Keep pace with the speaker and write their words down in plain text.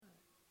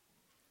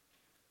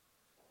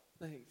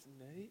Thanks,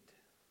 Nate.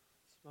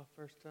 It's my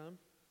first time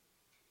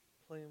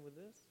playing with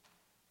this.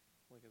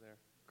 Look at there,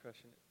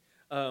 crushing it.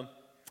 If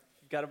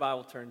you've got a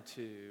Bible, turn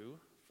to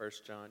 1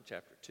 John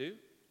chapter 2.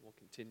 We'll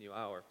continue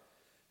our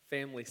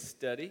family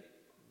study in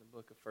the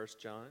book of 1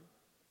 John.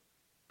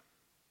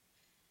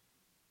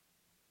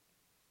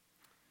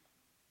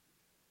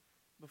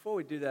 Before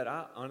we do that,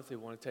 I honestly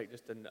want to take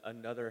just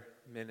another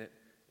minute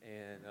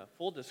and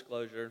full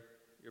disclosure,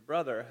 your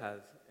brother has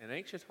an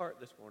anxious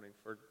heart this morning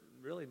for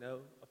really no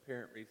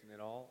apparent reason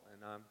at all,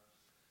 and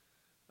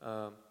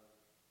I'm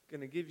going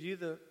to give you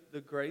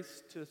the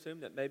grace to assume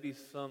that maybe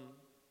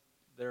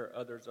there are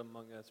others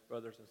among us,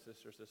 brothers and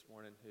sisters this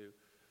morning,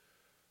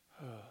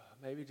 who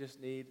maybe just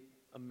need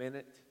a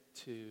minute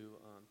to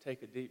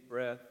take a deep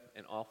breath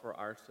and offer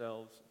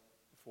ourselves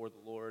before the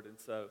Lord. And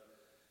so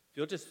if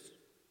you'll just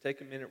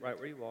take a minute right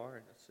where you are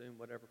and assume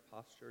whatever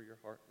posture your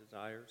heart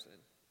desires and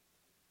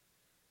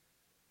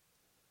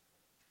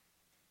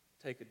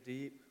take a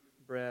deep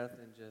breath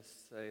and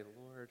just say,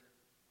 Lord,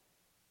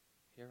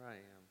 here I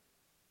am.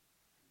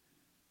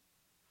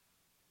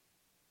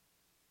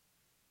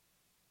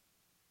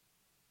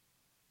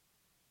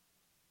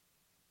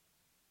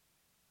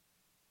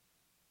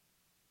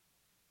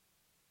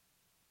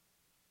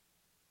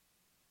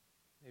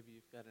 Maybe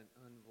you've got an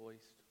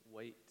unvoiced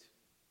weight,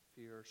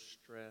 fear,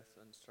 stress,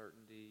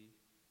 uncertainty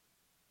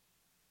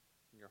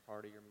in your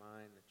heart or your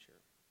mind that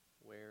you're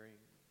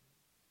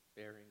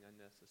bearing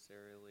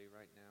unnecessarily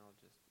right now.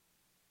 Just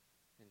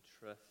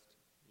entrust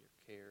your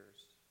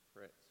cares,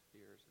 frets,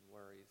 fears, and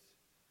worries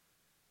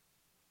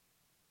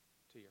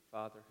to your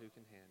Father who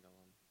can handle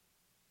them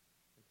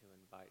and who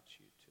invites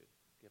you to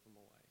give them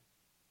away.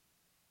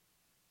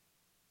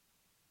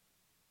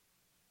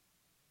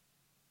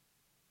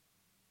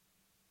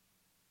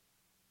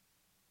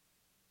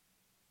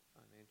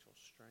 Financial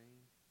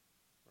strain,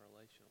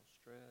 relational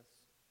stress,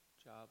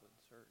 job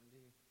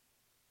uncertainty,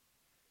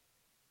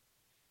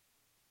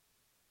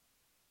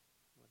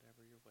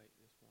 whatever your weight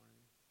this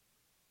morning.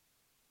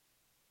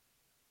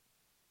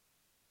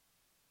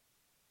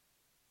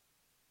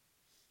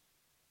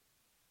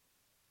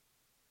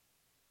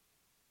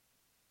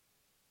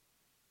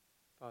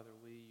 Father,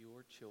 we,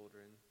 your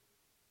children,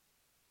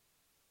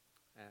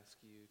 ask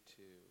you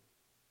to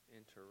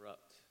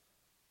interrupt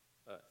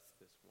us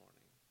this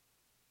morning.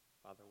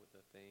 Father, with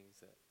the things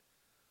that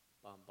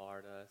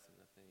bombard us and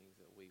the things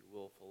that we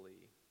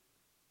willfully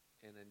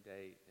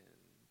inundate and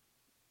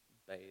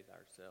bathe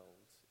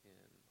ourselves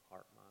in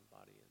heart, mind,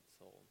 body, and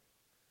soul.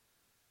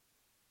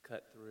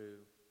 Cut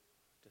through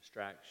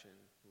distraction,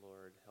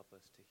 Lord. Help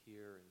us to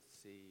hear and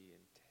see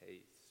and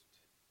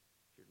taste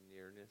your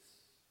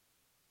nearness,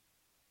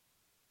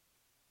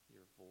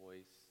 your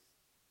voice,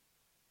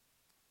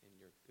 and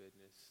your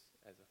goodness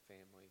as a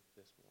family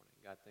this morning.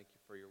 God, thank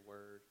you for your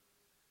word.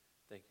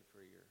 Thank you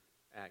for your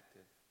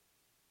active,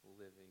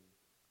 living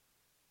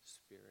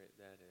spirit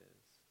that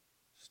is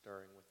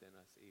stirring within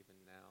us even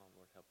now.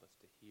 Lord, help us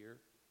to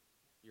hear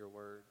your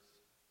words.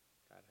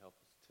 God, help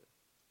us to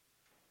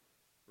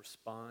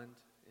respond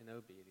in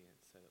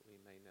obedience so that we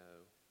may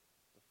know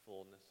the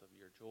fullness of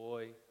your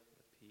joy,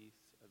 the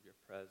peace of your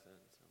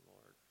presence, and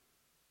Lord,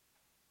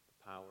 the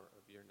power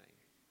of your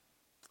name.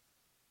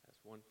 As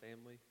one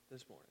family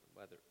this morning,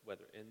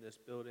 whether in this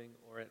building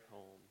or at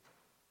home,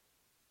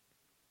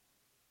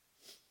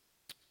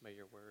 may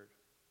your word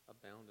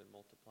abound and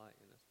multiply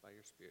in us by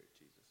your Spirit,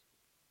 Jesus.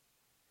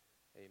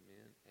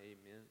 Amen,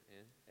 amen,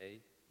 and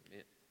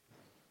amen.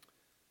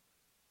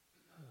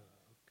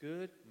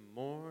 Good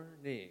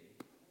morning.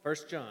 1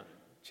 John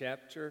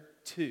chapter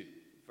 2,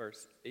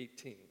 verse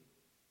 18.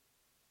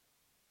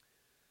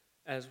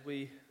 As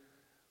we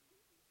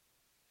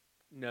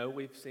know,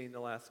 we've seen the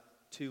last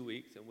 2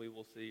 weeks, and we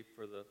will see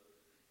for the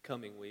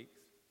coming weeks.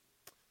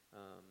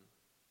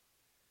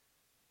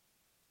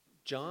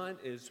 John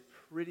is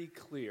pretty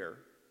clear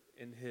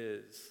in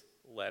his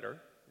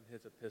letter, in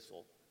his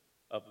epistle,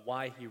 of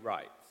why he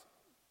writes.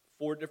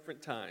 4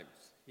 different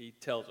times he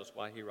tells us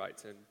why he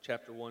writes. In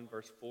chapter 1,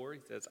 verse 4, he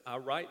says, I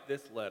write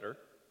this letter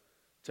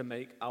to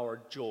make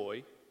our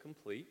joy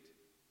complete.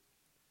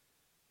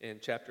 In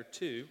chapter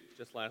 2,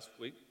 just last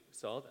week, we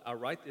saw, I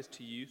write this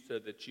to you so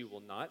that you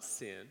will not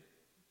sin.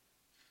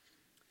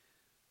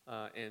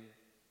 And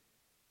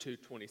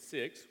 2:26,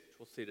 which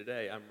we'll see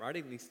today, I'm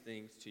writing these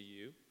things to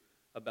you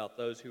about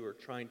those who are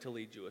trying to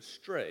lead you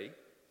astray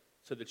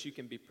so that you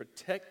can be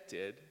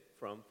protected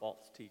from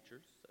false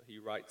teachers. So he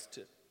writes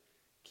to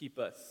keep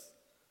us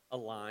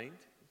aligned,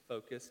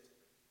 focused.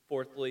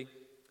 Fourthly,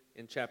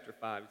 in chapter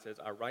 5, it says,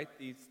 I write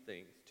these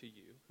things to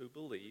you who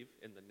believe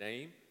in the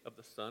name of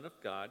the Son of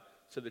God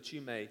so that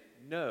you may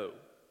know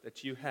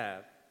that you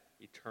have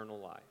eternal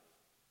life.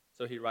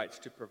 So he writes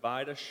to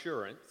provide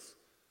assurance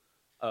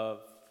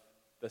of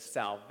the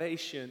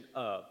salvation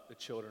of the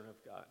children of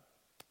God.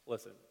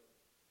 Listen,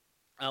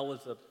 I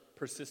was a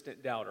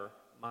persistent doubter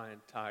my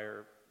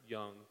entire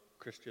young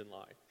Christian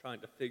life,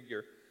 trying to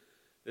figure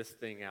this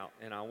thing out.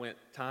 And I went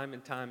time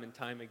and time and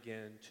time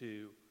again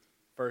to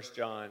 1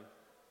 John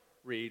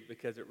read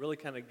because it really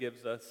kind of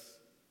gives us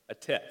a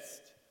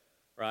test,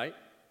 right?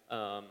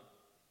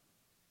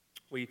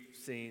 We've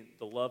seen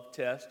the love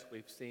test.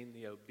 We've seen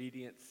the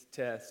obedience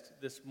test.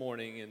 This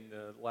morning in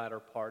the latter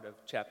part of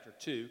chapter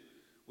 2,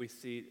 we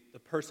see the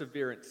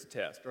perseverance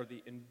test or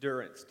the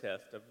endurance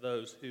test of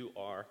those who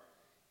are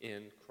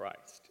in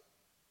Christ.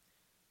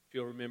 If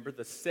you'll remember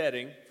the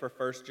setting for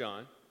 1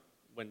 John,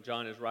 when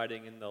John is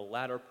writing in the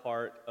latter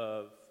part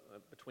of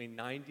between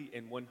 90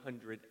 and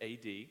 100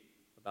 AD,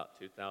 about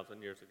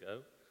 2,000 years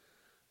ago.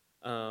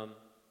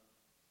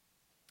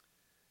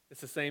 It's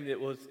the same that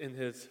was in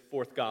his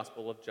fourth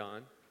gospel of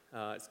John.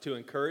 It's to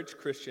encourage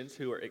Christians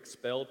who are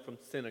expelled from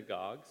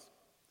synagogues,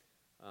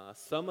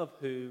 some of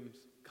whom's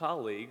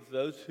colleagues,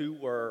 those who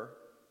were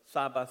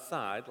side by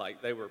side,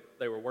 like they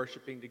were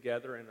worshiping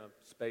together in a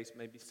space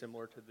maybe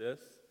similar to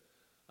this,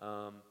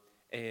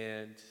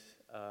 and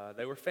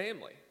they were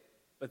family.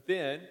 But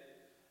then,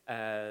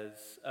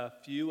 as a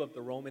few of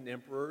the Roman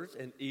emperors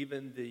and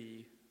even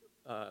the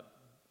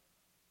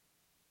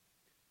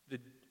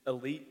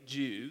elite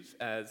Jews,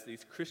 as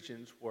these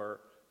Christians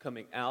were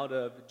coming out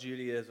of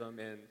Judaism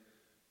and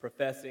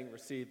professing,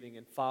 receiving,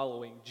 and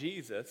following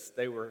Jesus,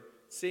 they were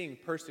seeing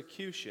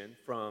persecution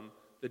from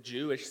the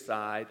Jewish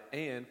side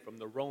and from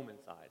the Roman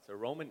side. So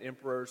Roman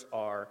emperors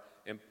are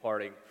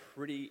imparting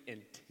pretty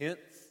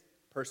intense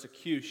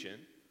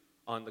persecution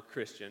on the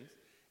Christians.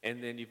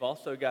 And then you've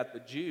also got the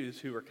Jews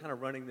who are kind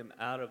of running them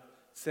out of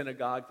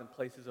synagogues and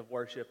places of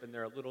worship, and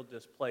they're a little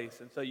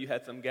displaced. And so you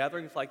had some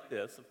gatherings like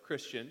this of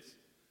Christians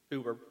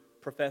who were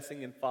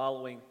professing and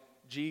following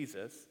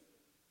Jesus.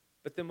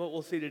 But then what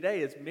we'll see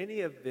today is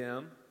many of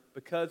them,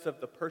 because of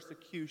the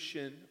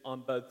persecution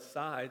on both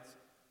sides,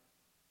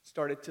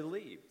 started to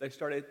leave. They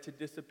started to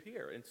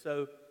disappear. And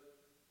so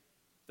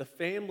the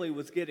family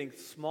was getting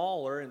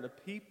smaller, and the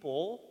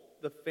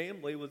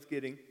family was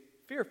getting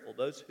fearful,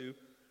 those who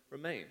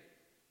remained.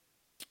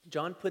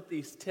 John put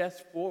these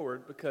tests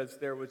forward because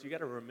you got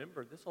to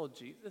remember, this whole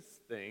Jesus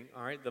thing,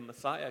 all right, the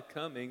Messiah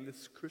coming,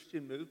 this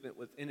Christian movement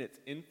was in its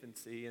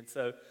infancy. And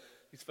so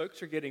these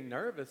folks are getting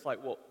nervous,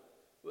 like, well,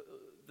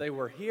 they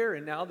were here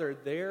and now they're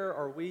there.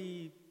 Are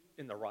we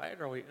in the right?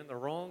 Are we in the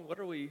wrong? What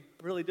are we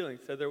really doing?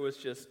 So there was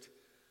just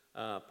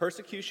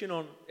persecution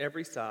on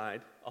every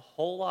side, a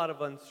whole lot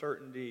of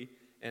uncertainty,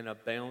 and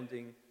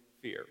abounding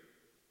fear.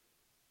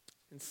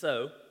 And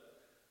so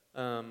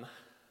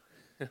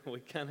we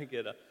kind of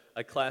get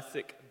a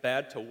classic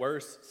bad to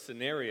worse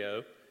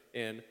scenario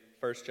in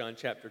 1 John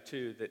chapter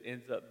 2 that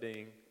ends up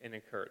being an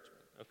encouragement.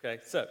 Okay,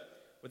 so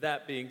with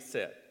that being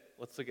said,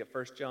 let's look at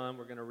 1 John.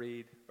 We're going to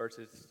read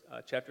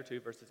chapter 2,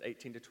 verses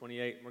 18 to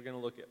 28, and we're going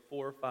to look at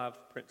 4 or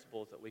 5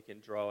 principles that we can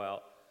draw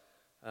out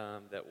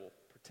that will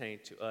pertain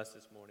to us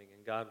this morning,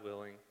 and God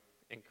willing,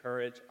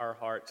 encourage our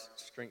hearts,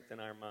 strengthen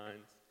our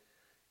minds,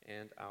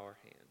 and our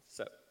hands.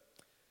 So,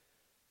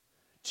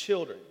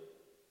 children,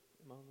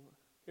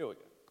 here we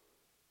go.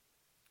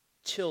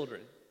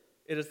 Children,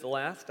 it is the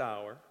last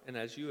hour, and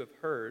as you have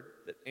heard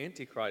that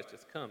Antichrist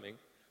is coming,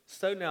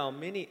 so now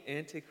many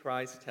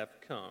Antichrists have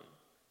come.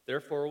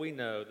 Therefore we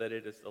know that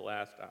it is the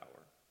last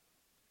hour.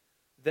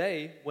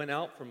 They went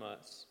out from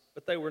us,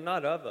 but they were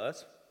not of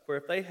us, for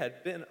if they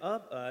had been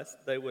of us,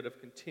 they would have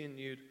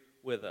continued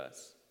with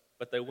us.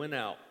 But they went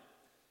out,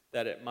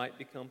 that it might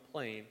become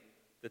plain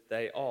that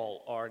they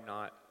all are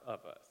not of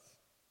us.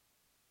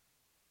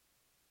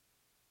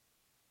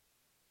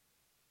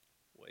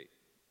 Wait.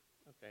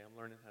 Okay, I'm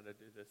learning how to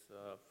do this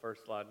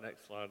first slide,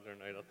 next slide there,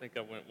 Nate. I think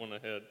I went one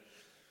ahead.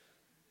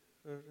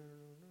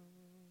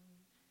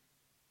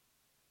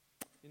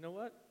 You know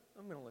what?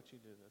 I'm going to let you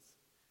do this.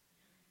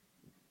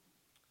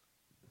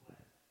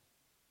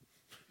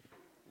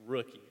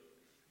 Rookie.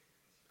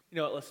 You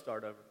know what? Let's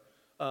start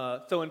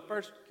over. So in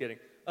 1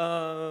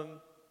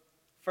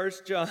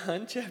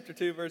 John chapter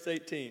 2, verse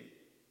 18.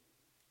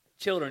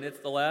 Children, it's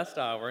the last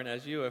hour, and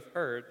as you have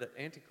heard that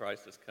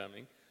Antichrist is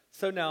coming,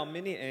 so now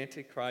many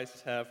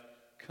Antichrists have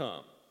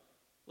come.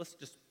 Let's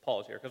just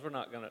pause here, because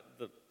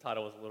the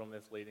title is a little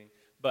misleading,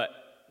 but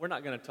we're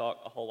not going to talk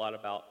a whole lot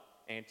about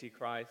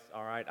Antichrist,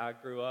 all right? I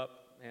grew up,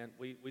 and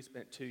we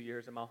spent 2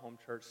 years in my home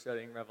church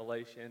studying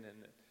Revelation,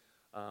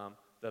 and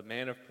the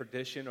man of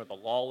perdition, or the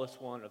lawless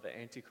one, or the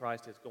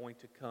Antichrist is going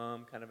to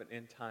come, kind of an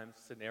end time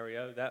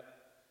scenario. That,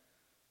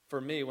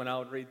 for me, when I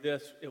would read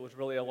this, it was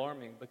really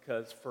alarming,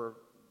 because for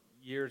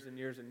years and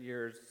years and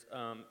years,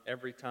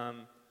 every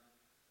time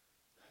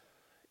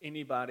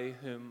anybody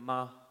whom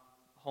my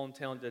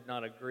hometown did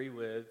not agree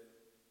with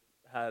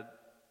had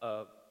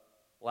a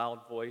loud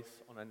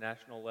voice on a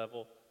national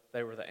level,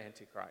 they were the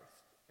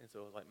Antichrist. And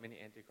so it was like many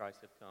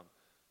Antichrists have come,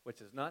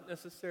 which is not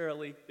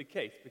necessarily the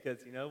case,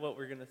 because you know what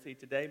we're going to see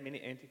today?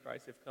 Many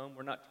Antichrists have come.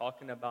 We're not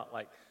talking about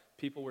like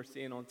people we're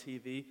seeing on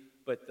TV,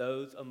 but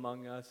those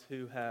among us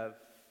who have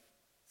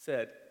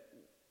said,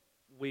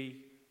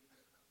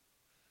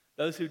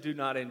 those who do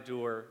not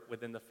endure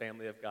within the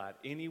family of God.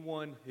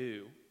 Anyone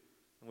who,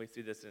 and we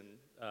see this in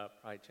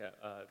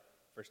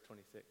verse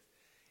 26,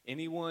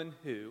 anyone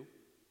who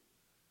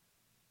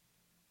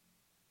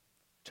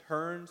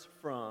turns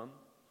from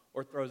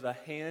or throws a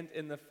hand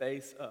in the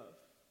face of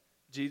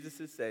Jesus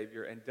is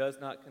Savior and does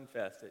not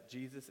confess that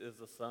Jesus is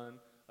the Son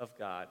of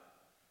God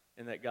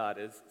and that God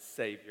is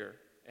Savior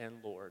and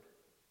Lord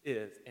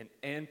is an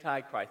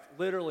antichrist,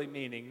 literally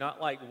meaning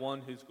not like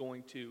one who's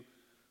going to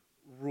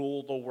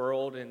rule the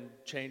world and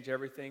change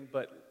everything,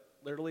 but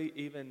literally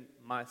even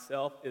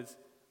myself is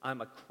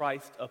I'm a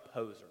Christ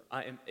opposer.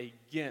 I am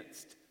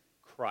against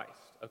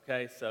Christ,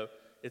 okay? So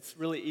it's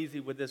really easy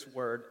with this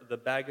word. The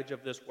baggage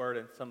of this word,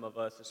 and some of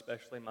us,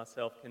 especially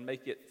myself, can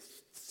make it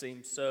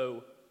seem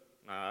so,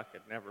 I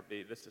could never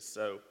be. This is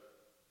so,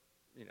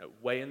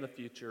 way in the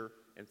future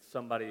and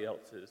somebody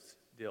else's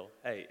deal.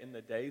 Hey, in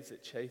the days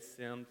that Chase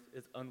Sims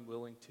is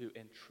unwilling to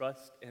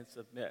entrust and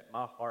submit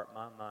my heart,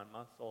 my mind,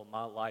 my soul,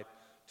 my life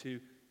to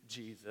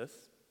Jesus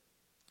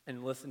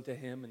and listen to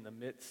him in the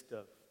midst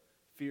of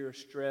fear,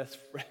 stress,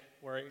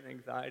 worry, and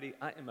anxiety,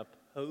 I am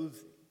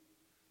opposing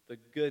the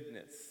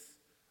goodness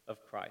of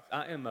Christ.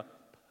 I am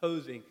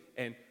opposing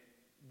and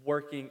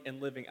working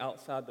and living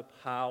outside the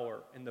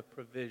power and the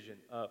provision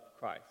of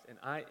Christ. And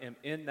I am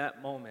in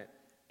that moment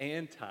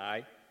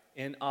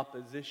in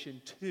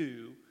opposition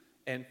to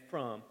and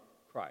from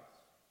Christ.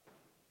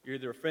 You're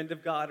either a friend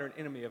of God or an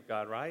enemy of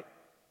God, right?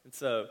 And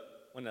so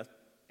when an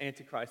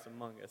antichrist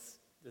among us,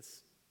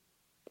 just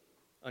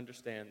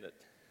understand that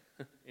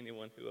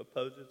anyone who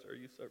opposes or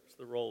usurps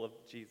the role of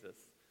Jesus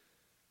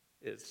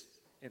is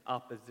in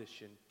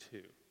opposition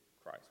to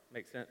Christ.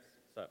 Make sense?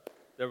 So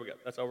there we go.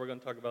 That's all we're going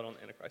to talk about on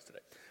Antichrist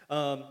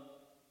today.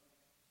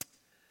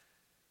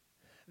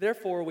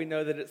 Therefore, we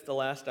know that it's the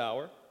last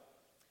hour.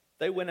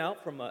 They went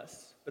out from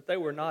us, but they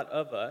were not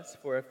of us,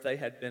 for if they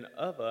had been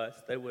of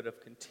us, they would have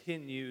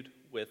continued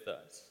with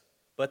us.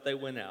 But they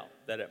went out,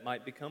 that it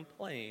might become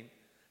plain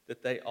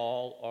that they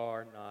all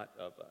are not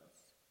of us.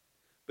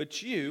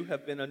 But you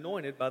have been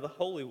anointed by the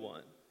Holy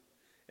One,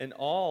 and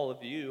all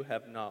of you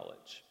have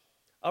knowledge.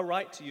 I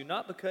write to you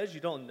not because you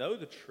don't know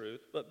the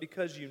truth, but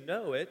because you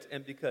know it,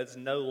 and because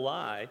no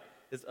lie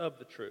is of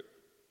the truth.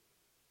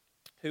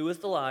 Who is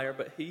the liar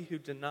but he who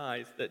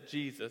denies that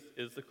Jesus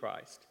is the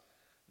Christ?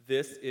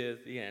 This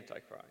is the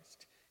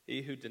Antichrist,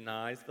 he who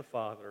denies the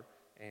Father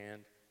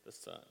and the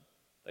Son.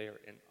 They are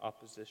in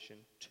opposition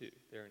to.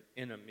 They're an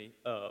enemy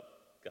of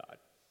God.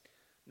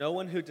 No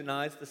one who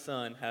denies the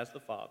Son has the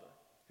Father.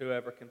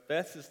 Whoever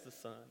confesses the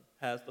Son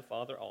has the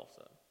Father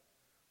also.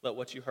 Let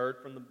what you heard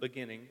from the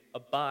beginning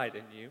abide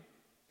in you.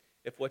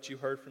 If what you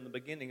heard from the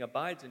beginning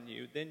abides in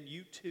you, then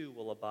you too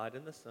will abide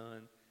in the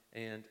Son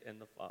and in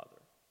the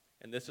Father.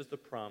 And this is the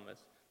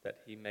promise that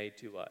he made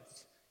to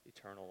us,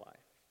 eternal life.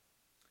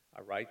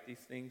 I write these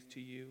things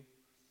to you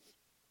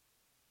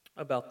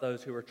about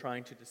those who are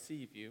trying to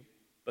deceive you,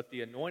 but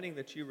the anointing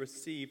that you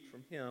received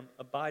from him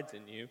abides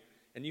in you,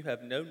 and you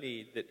have no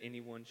need that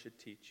anyone should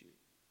teach you.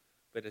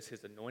 But as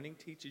his anointing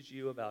teaches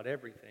you about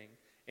everything,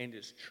 and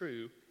is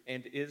true,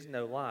 and is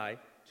no lie,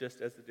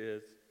 just as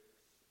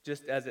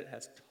it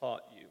has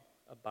taught you,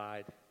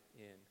 abide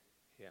in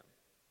him.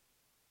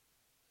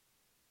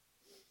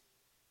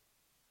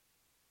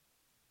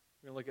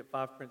 We're going to look at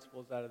 5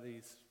 principles out of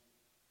these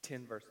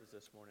 10 verses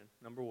this morning.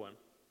 Number 1,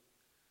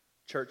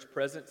 church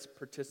presence,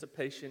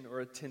 participation,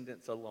 or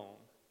attendance alone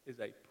is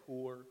a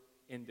poor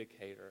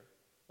indicator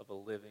of a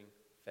living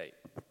faith.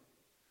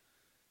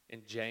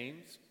 In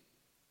James,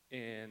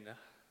 in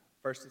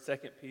 1st and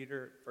 2nd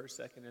Peter,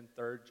 1st, 2nd, and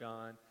 3rd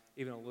John,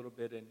 even a little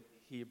bit in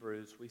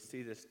Hebrews, we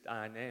see this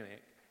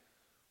dynamic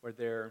where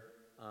their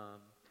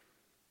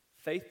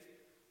faith.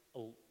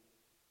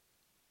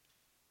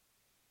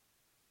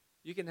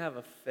 You can have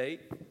a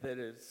faith that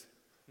is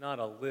not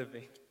a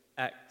living,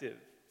 active,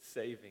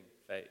 saving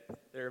faith.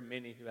 There are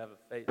many who have a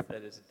faith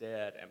that is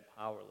dead and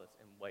powerless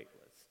and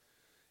weightless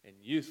and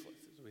useless,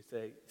 as we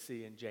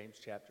see in James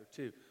chapter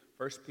 2.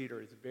 1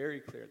 Peter is very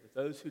clear that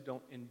those who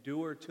don't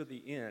endure to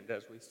the end,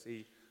 as we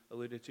see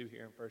alluded to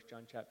here in 1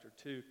 John chapter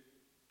 2,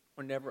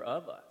 were never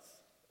of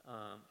us.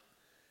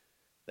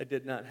 They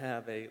did not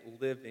have a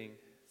living,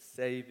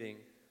 saving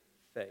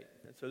faith.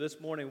 And so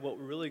this morning, what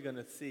we're really going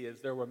to see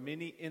is there were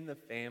many in the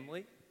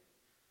family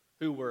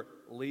who were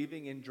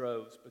leaving in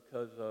droves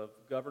because of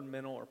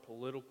governmental or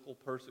political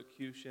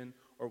persecution,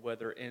 or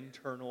whether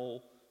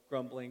internal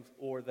grumblings,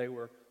 or they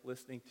were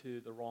listening to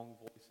the wrong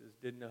voices,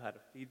 didn't know how to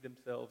feed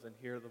themselves and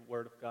hear the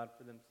word of God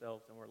for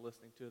themselves, and were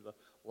listening to the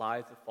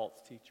lies of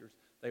false teachers.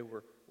 They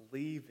were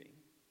leaving.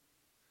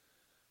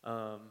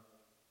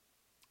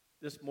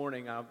 This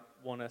morning, I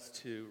want us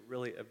to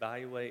really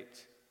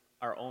evaluate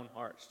our own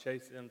hearts.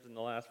 Chase Sims in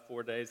the last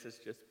 4 days has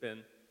just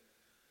been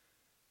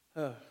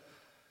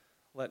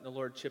letting the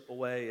Lord chip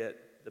away at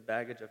the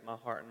baggage of my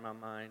heart and my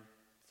mind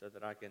so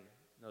that I can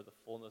know the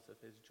fullness of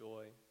his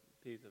joy,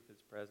 the peace of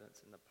his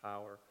presence, and the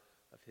power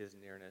of his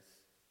nearness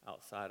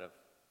outside of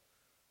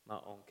my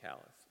own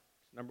callous.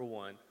 Number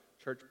 1,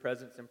 church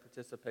presence and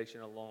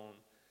participation alone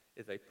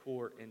is a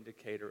poor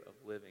indicator of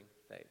living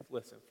faith.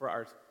 Listen,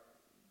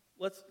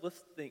 let's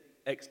think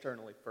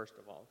externally first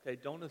of all, okay?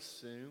 Don't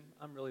assume,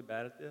 I'm really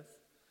bad at this,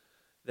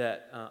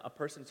 that a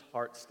person's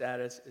heart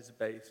status is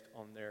based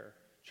on their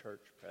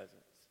church presence.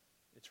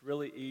 It's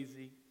really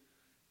easy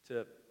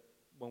to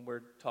when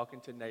we're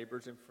talking to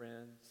neighbors and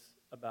friends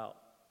about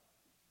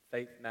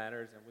faith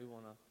matters and we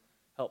want to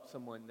help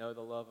someone know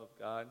the love of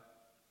God.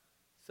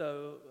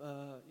 So,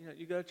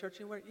 you go to church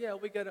anywhere? Yeah,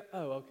 we go to,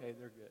 oh, okay,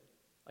 they're good.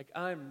 Like,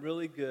 I'm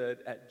really good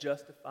at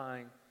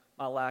justifying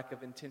my lack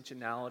of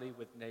intentionality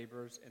with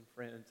neighbors and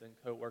friends and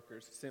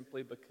coworkers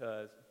simply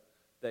because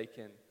they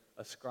can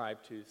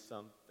ascribe to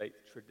some faith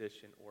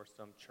tradition or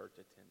some church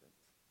attendance.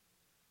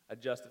 I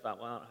justify,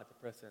 well, I don't have to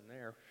press in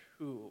there.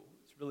 Whew,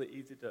 it's really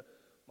easy to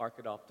mark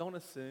it off. Don't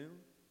assume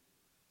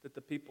that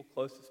the people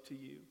closest to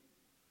you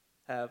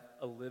have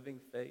a living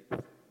faith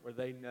where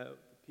they know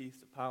the peace,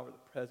 the power,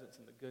 the presence,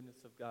 and the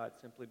goodness of God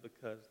simply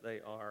because they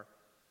are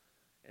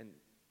an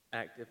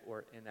active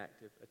or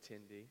inactive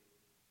attendee.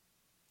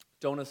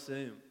 Don't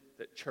assume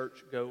that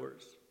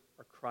churchgoers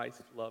are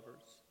Christ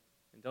lovers.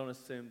 And don't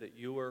assume that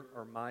your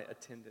or my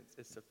attendance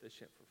is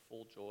sufficient for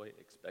full joy,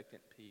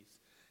 expectant peace,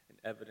 and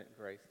evident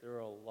grace. There are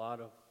a lot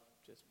of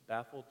just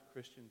baffled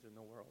Christians in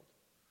the world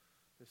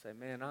who say,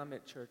 man, I'm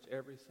at church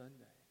every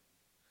Sunday.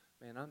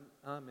 Man,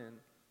 I'm in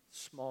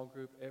small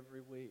group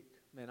every week.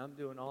 Man, I'm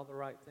doing all the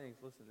right things.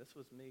 Listen, this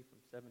was me from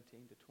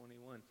 17 to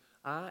 21.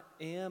 I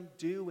am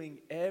doing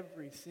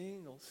every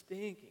single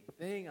stinking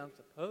thing I'm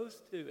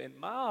supposed to, and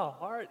my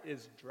heart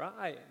is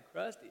dry and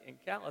crusty and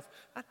callous.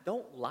 I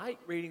don't like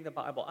reading the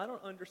Bible. I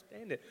don't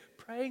understand it.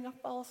 Praying, I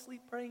fall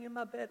asleep praying in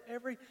my bed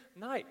every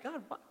night.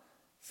 God,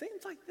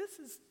 seems like this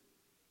is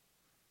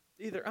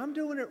either I'm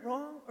doing it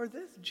wrong or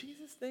this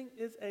Jesus thing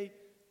is a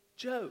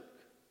joke.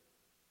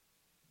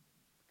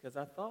 Because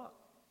I thought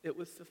it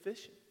was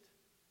sufficient.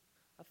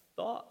 I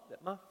thought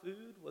that my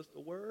food was the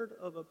word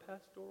of a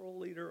pastoral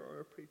leader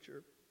or a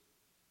preacher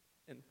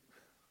and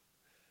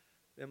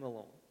them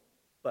alone.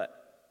 But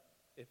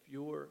if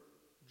your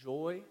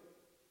joy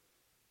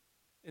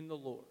in the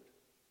Lord,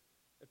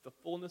 if the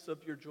fullness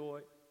of your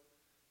joy,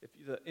 if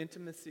the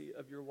intimacy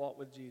of your walk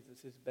with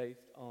Jesus is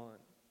based on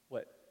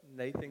what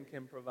Nathan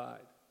can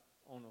provide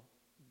on a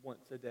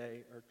once a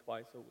day or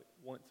twice a week,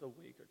 once a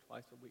week or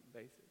twice a week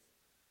basis,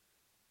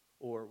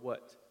 or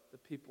what the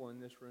people in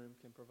this room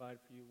can provide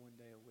for you one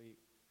day a week,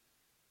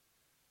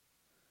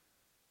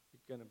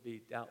 you're going to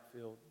be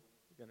doubt-filled,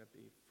 you're going to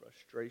be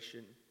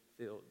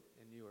frustration-filled,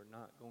 and you are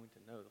not going to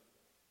know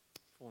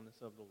the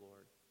fullness of the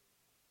Lord.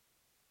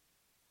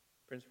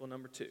 Principle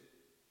number 2.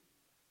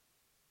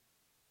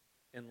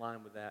 In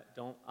line with that,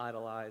 don't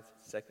idolize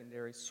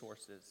secondary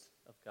sources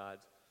of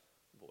God's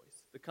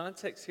voice. The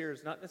context here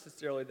is not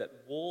necessarily that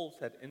wolves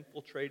had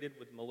infiltrated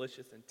with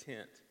malicious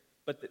intent,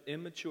 but that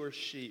immature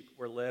sheep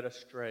were led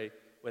astray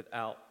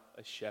without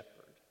a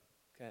shepherd.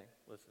 Okay,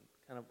 listen,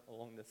 kind of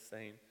along the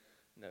same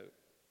note.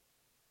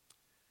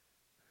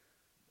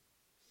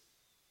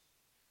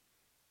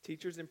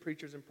 Teachers and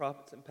preachers and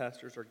prophets and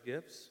pastors are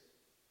gifts,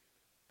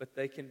 but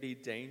they can be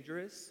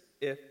dangerous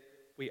if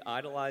we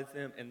idolize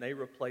them and they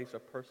replace a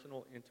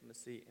personal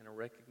intimacy and a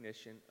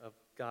recognition of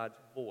God's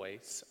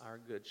voice, our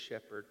good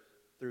shepherd,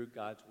 through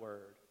God's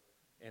word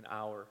in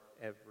our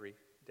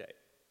everyday.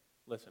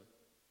 Listen,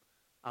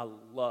 I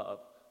love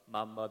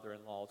my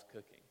mother-in-law's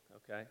cooking,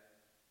 okay?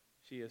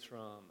 She is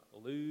from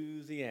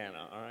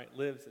Louisiana, all right?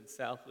 Lives in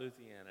South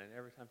Louisiana. And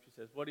every time she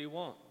says, what do you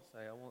want? I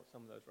say, I want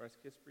some of those Rice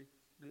Krispie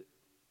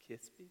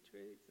treats.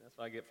 That's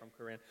what I get from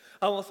Corinne.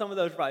 I want some of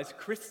those Rice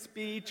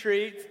Krispie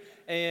treats,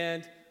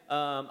 and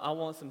I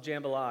want some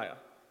jambalaya.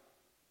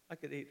 I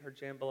could eat her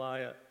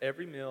jambalaya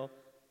every meal,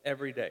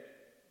 every day.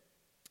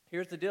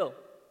 Here's the deal.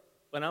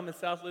 When I'm in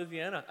South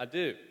Louisiana, I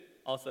do.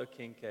 Also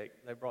king cake.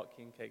 They brought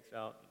king cakes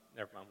out.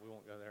 Never mind, we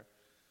won't go there.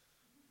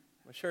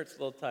 My shirt's a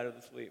little tighter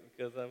this week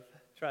because I've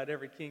tried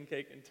every king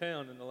cake in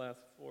town in the last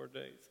 4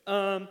 days.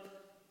 My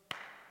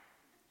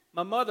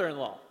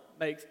mother-in-law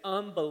makes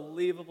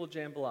unbelievable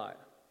jambalaya.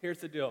 Here's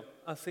the deal.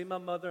 I see my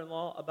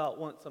mother-in-law about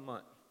once a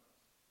month.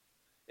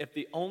 If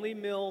the only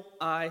meal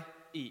I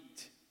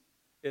eat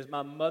is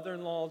my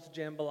mother-in-law's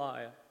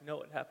jambalaya, you know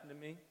what would happen to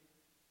me?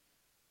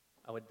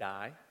 I would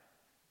die.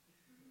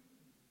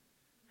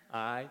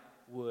 I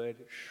would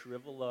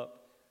shrivel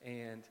up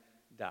and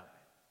die.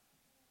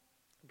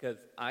 Because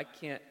I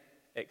can't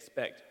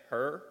expect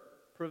her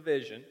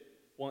provision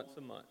once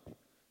a month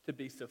to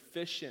be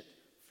sufficient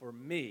for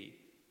me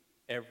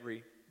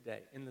every day.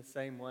 In the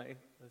same way,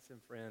 listen,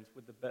 friends,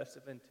 with the best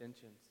of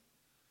intentions,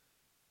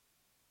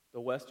 the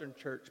Western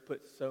church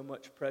puts so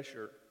much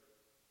pressure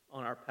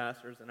on our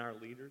pastors and our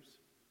leaders.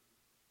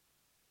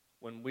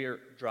 When we're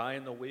dry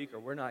in the week or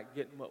we're not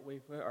getting what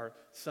or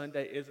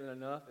Sunday isn't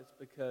enough, it's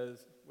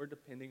because we're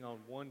depending on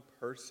one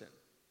person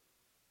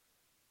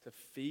to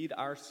feed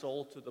our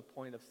soul to the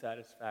point of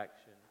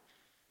satisfaction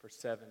for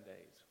 7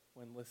 days.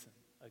 When, listen,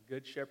 a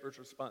good shepherd's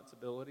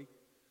responsibility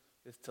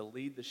is to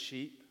lead the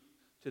sheep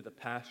to the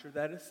pasture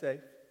that is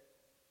safe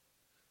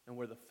and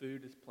where the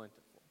food is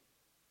plentiful.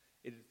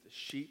 It is the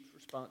sheep's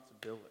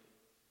responsibility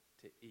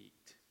to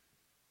eat.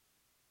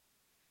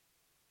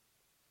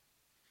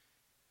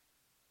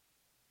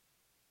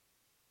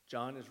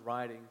 John is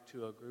writing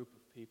to a group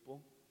of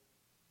people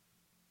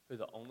who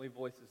the only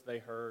voices they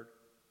heard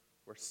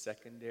were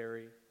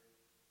secondary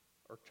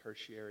or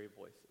tertiary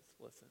voices.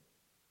 Listen,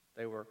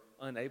 They were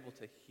unable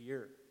to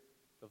hear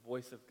the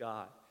voice of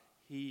God,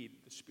 heed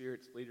the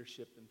Spirit's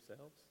leadership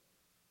themselves.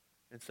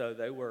 And so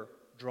they were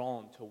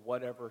drawn to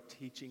whatever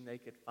teaching they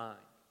could find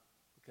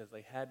because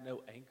they had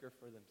no anchor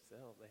for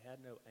themselves. They had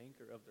no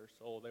anchor of their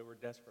soul. They were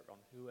desperate on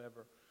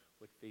whoever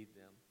would feed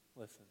them.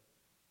 Listen,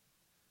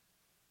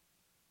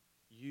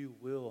 you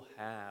will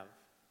have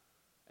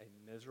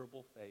a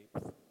miserable faith,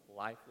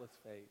 lifeless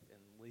faith,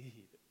 and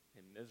lead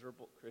a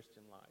miserable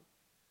Christian life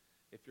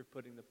if you're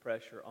putting the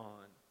pressure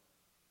on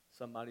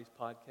somebody's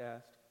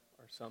podcast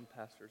or some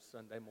pastor's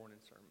Sunday morning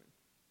sermon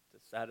to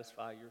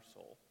satisfy your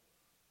soul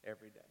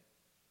every day.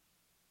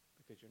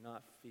 Because you're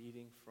not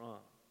feeding from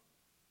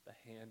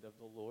the hand of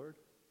the Lord,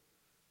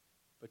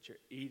 but you're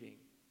eating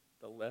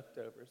the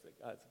leftovers that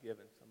God's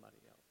given somebody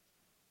else.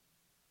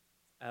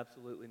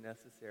 Absolutely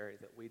necessary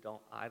that we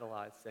don't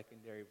idolize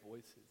secondary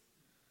voices,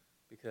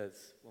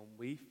 because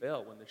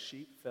when the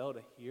sheep fail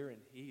to hear and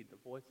heed the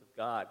voice of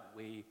God,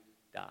 we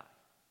die.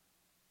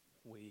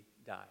 We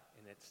die.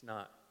 And it's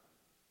not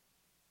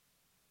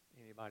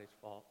anybody's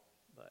fault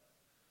but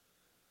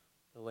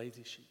the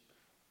lazy sheep.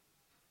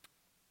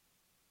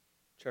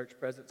 Church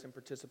presence and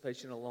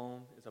participation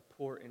alone is a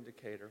poor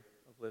indicator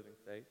of living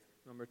faith.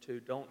 Number 2,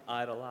 don't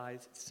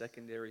idolize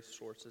secondary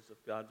sources of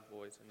God's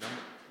voice. And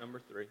number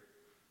 3,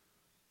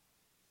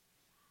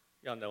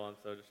 y'all know I'm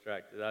so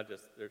distracted.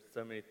 There's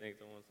so many things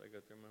at once I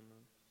go through my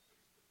mind.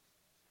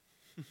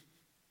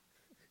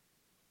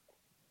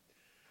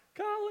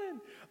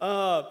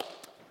 Colin!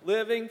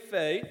 Living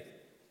faith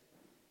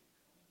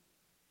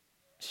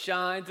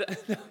shines.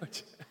 No,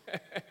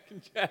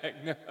 Jack,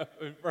 no,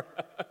 bro.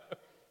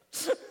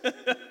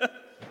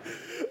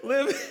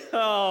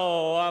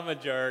 Oh, I'm a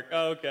jerk.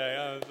 Okay,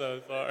 I'm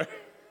so sorry.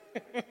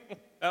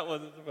 That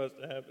wasn't supposed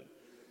to happen.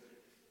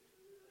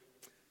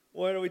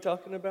 What are we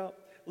talking about?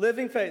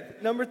 Living faith.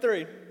 Number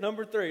three.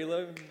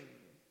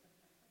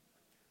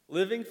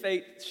 Living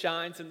faith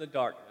shines in the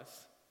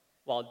darkness,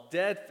 while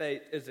dead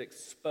faith is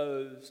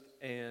exposed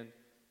and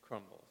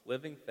crumbles.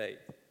 Living faith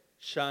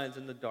shines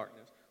in the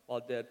darkness, while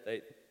dead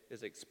faith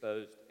is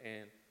exposed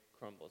and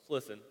crumbles.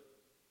 Listen,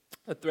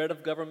 the threat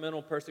of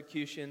governmental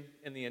persecution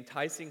and the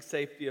enticing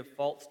safety of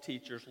false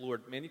teachers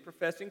lured many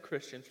professing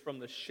Christians from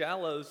the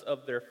shallows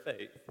of their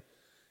faith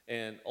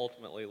and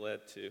ultimately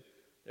led to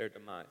their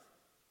demise.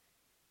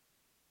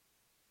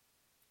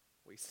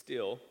 We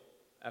still,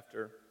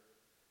 after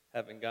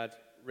having God's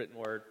written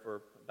word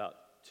for about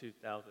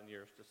 2,000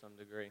 years to some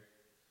degree,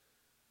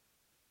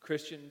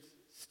 Christians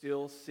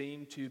still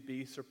seem to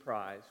be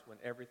surprised when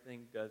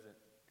everything doesn't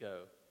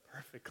go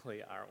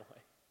perfectly our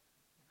way.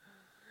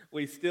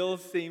 We still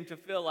seem to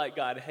feel like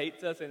God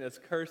hates us and is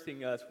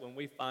cursing us when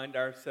we find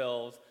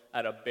ourselves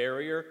at a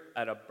barrier,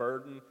 at a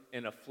burden,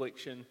 in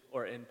affliction,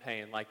 or in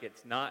pain. Like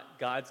it's not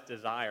God's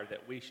desire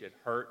that we should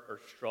hurt or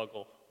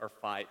struggle or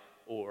fight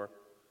or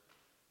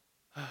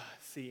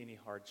see any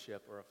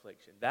hardship or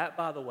affliction. That,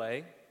 by the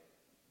way,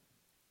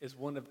 is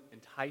one of the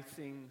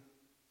enticing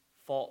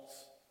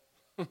false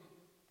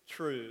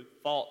truth,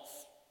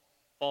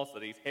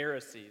 falsities,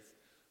 heresies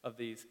of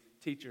these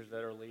teachers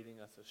that are leading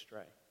us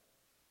astray.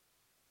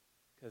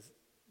 Because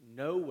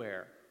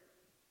nowhere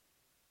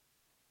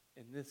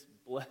in this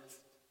blessed,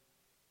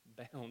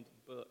 bound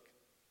book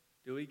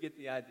do we get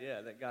the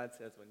idea that God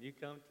says, when you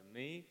come to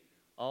me,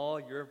 all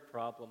your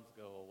problems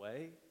go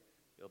away.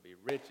 You'll be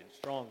rich and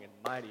strong and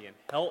mighty and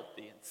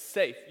healthy and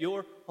safe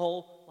your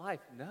whole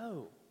life.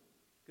 No,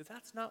 because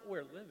that's not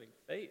where living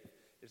faith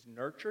is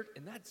nurtured,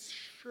 and that's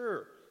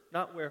sure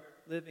not where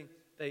living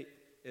faith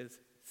is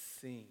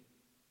seen.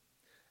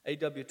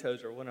 A.W.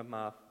 Tozer, one of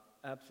my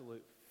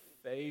absolute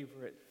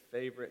favorite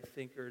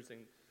thinkers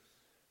and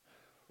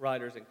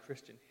writers in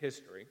Christian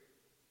history,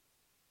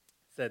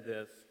 said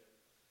this: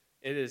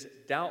 "It is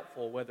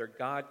doubtful whether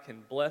God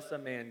can bless a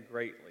man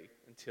greatly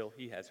until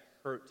he has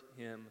hurt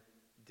him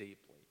deeply."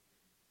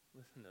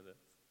 Listen to this.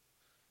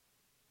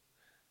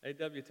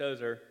 A.W.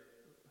 Tozer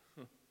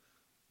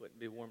wouldn't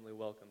be warmly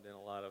welcomed in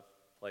a lot of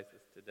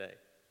places today.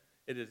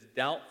 It is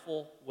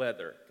doubtful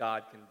whether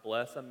God can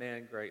bless a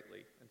man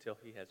greatly until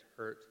he has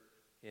hurt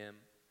him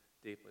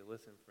deeply.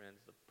 Listen,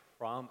 friends,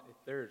 if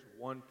there is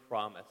one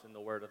promise in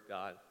the Word of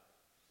God,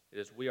 it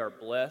is we are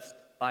blessed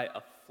by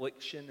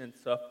affliction and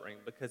suffering,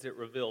 because it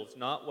reveals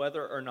not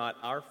whether or not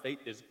our faith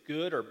is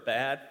good or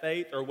bad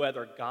faith, or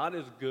whether God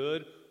is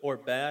good or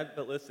bad,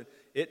 but listen,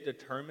 it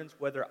determines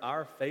whether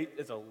our faith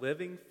is a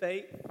living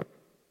faith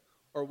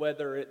or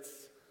whether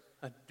it's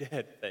a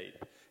dead faith.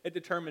 It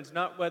determines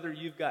not whether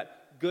you've got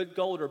good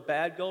gold or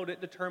bad gold.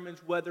 It determines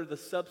whether the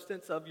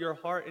substance of your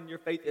heart and your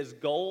faith is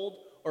gold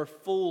or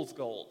fool's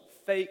gold,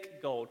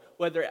 fake gold,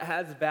 whether it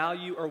has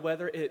value or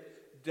whether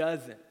it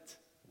doesn't.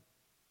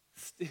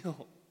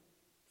 Still,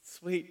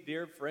 sweet,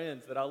 dear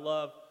friends that I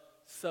love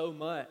so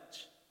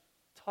much,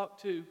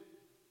 talk to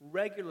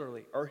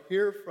regularly or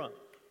hear from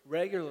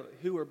regularly,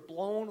 who are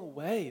blown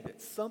away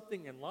that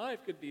something in life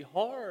could be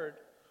hard,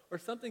 or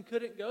something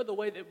couldn't go the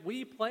way that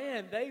we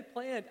planned, they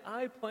planned,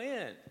 I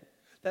planned,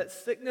 that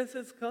sickness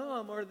has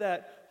come, or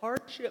that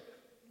hardship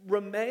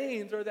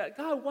remains or that,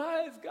 God,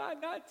 why is God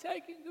not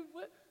taking the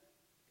what?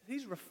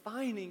 He's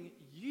refining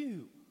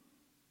you.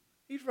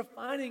 He's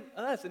refining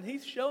us, and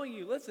he's showing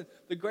you, listen,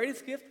 the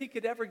greatest gift he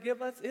could ever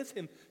give us is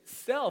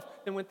himself.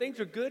 And when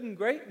things are good and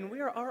great and we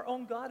are our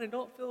own God and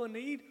don't feel a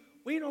need,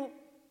 we don't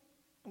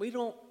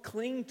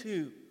cling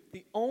to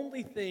the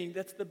only thing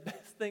that's the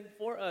best thing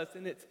for us,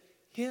 and it's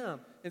him.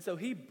 And so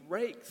he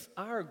breaks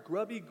our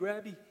grubby,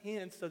 grabby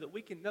hands so that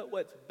we can know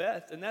what's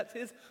best, and that's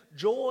his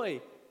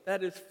joy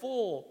that is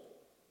full.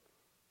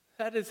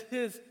 That is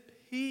his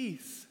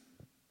peace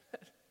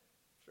that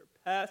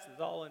surpasses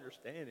all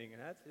understanding,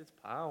 and that's his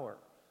power.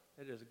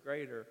 It is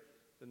greater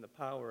than the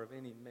power of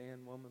any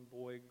man, woman,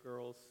 boy,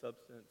 girl,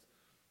 substance,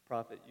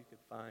 prophet you could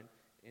find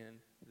in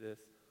this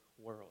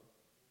world.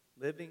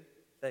 Living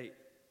faith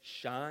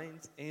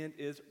shines and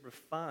is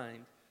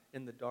refined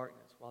in the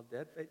darkness, while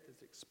dead faith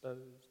is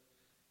exposed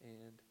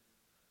and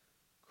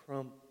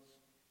crumbles.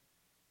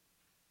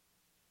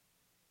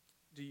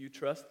 Do you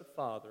trust the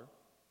Father,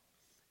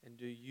 and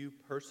do you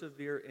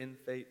persevere in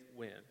faith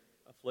when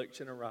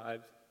affliction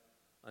arrives,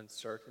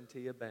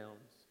 uncertainty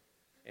abounds,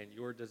 and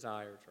your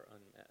desires are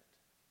unmet?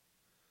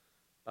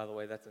 By the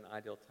way, that's an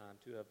ideal time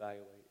to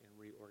evaluate and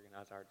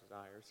reorganize our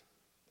desires.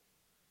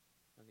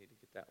 I need to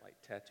get that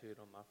tattooed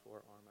on my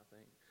forearm, I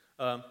think.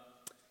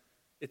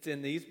 It's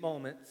in these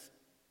moments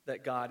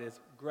that God is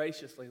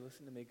graciously,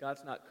 listen to me,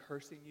 God's not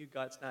cursing you,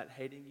 God's not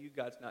hating you,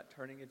 God's not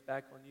turning his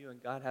back on you,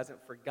 and God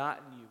hasn't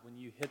forgotten you when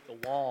you hit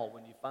the wall,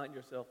 when you find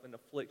yourself in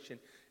affliction,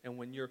 and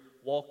when you're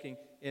walking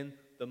in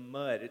the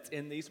mud. It's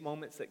in these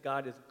moments that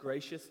God is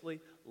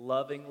graciously,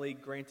 lovingly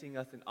granting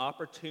us an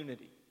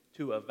opportunity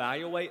to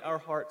evaluate our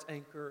heart's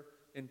anchor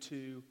and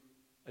to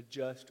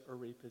adjust or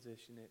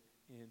reposition it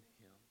in him.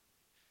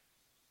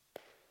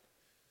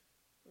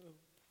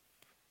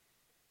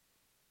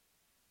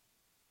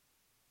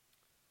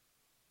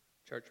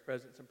 Church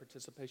presence and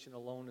participation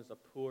alone is a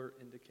poor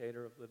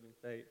indicator of living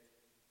faith.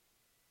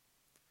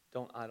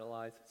 Don't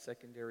idolize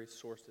secondary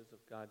sources of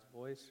God's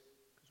voice,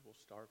 because we'll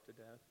starve to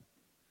death.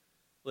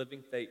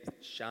 Living faith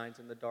shines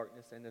in the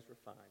darkness and is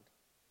refined,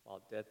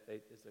 while dead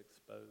faith is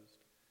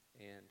exposed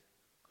and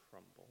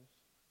crumbles.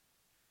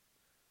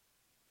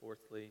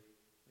 Fourthly,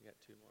 we got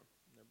two more,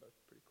 and they're both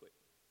pretty quick.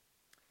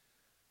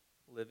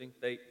 Living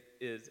faith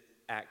is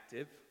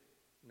active,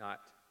 not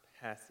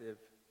passive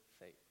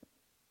faith.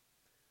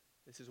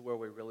 This is where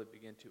we really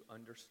begin to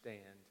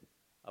understand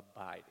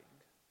abiding.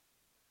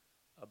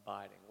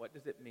 Abiding. What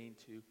does it mean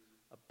to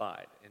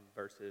abide? In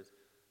verses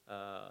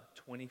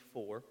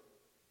 24,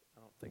 I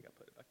don't think I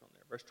put it back on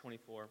there. Verse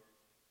 24, it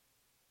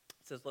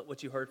says, let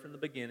what you heard from the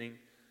beginning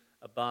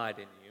abide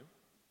in you.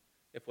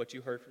 If what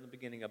you heard from the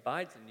beginning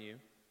abides in you,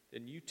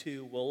 then you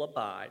too will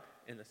abide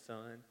in the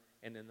Son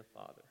and in the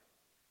Father.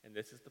 And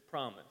this is the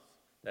promise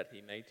that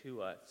he made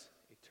to us,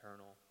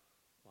 eternal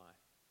life.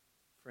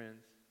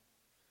 Friends,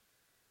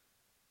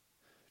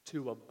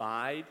 to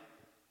abide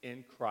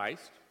in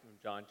Christ, in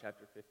John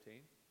chapter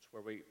 15, it's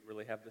where we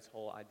really have this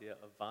whole idea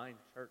of vine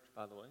church,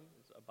 by the way,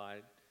 is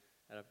abide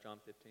out of John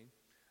 15.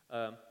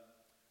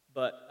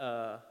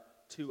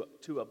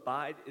 To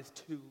abide is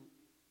to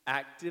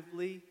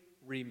actively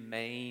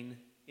remain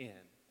in,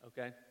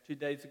 okay? 2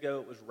 days ago,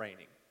 it was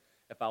raining.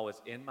 If I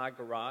was in my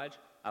garage,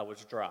 I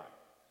was dry.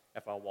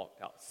 If I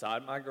walked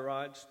outside my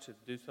garage to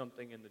do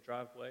something in the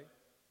driveway,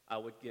 I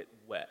would get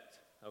wet,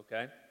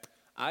 okay?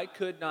 I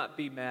could not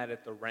be mad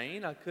at the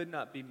rain. I could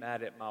not be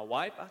mad at my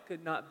wife. I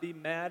could not be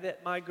mad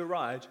at my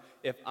garage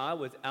if I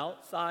was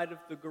outside of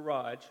the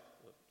garage.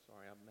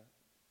 Sorry, I'm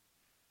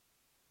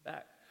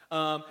back.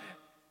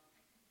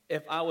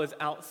 If I was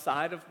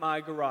outside of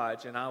my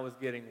garage and I was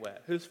getting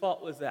wet. Whose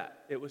fault was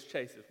that? It was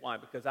Chase's. Why?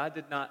 Because I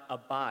did not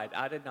abide.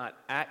 I did not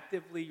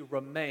actively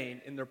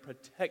remain in the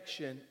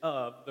protection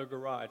of the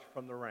garage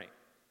from the rain.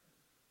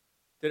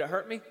 Did it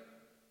hurt me?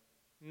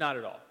 Not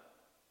at all.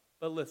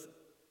 But listen.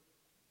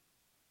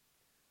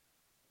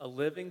 A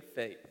living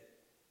faith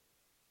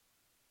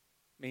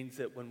means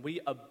that when we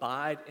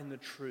abide in the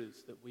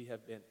truths that we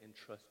have been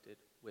entrusted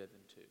with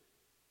and to,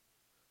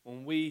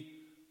 when we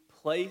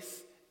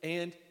place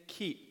and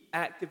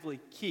actively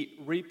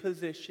keep,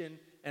 reposition,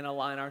 and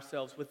align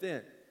ourselves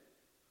within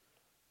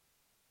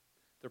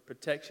the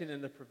protection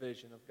and the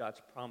provision of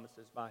God's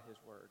promises by his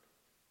word,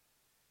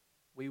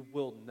 we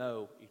will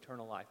know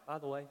eternal life. By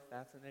the way,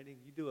 fascinating.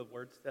 You do a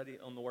word study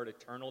on the word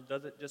eternal.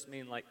 Doesn't just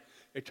mean like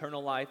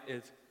eternal life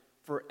is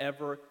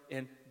forever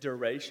in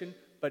duration,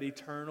 but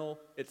eternal,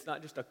 it's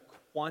not just a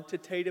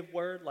quantitative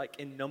word like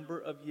in number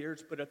of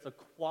years, but it's a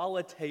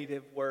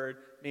qualitative word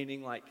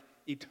meaning like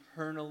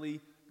eternally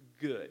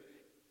good,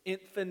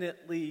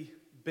 infinitely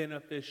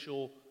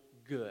beneficial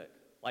good.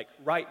 Like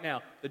right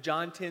now, the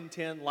John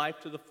 10:10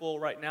 life to the full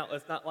right now,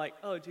 it's not like,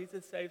 oh,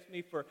 Jesus saves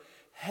me for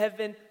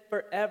heaven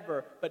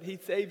forever, but he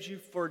saves you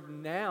for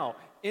now,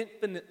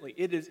 infinitely.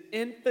 It is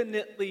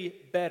infinitely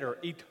better,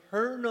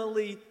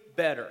 eternally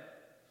better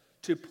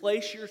to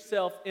place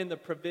yourself in the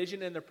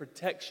provision and the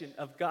protection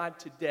of God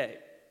today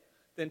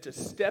than to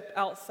step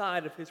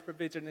outside of his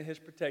provision and his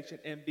protection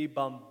and be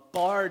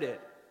bombarded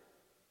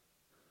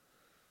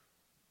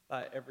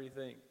by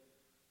everything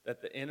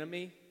that the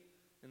enemy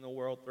in the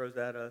world throws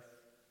at us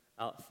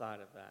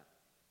outside of that.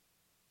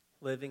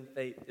 Living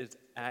faith is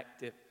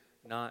active,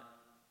 not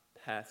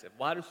passive.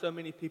 Why do so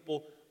many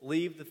people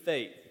leave the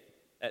faith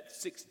at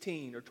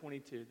 16 or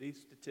 22? These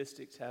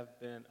statistics have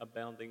been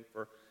abounding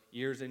for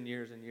years and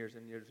years and years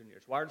and years and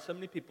years. Why do so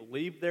many people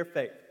leave their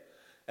faith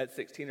at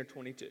 16 or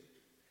 22?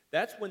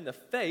 That's when the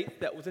faith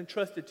that was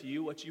entrusted to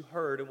you, what you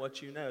heard and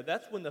what you know,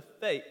 that's when the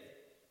faith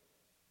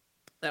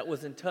that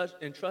was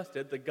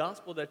entrusted, the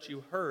gospel that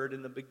you heard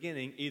in the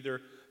beginning,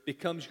 either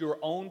becomes your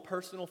own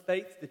personal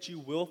faith that you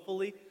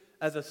willfully,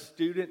 as a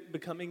student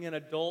becoming an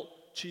adult,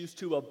 choose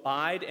to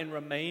abide and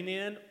remain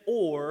in,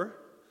 or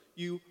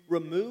you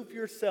remove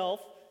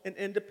yourself in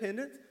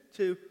independence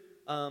to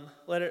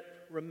let it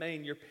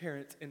remain your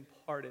parents'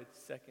 imparted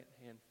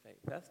secondhand faith.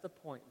 That's the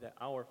point, that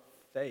our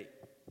faith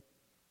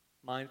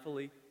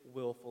mindfully,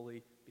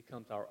 willfully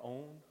becomes our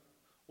own,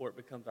 or it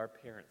becomes our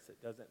parents' that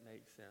doesn't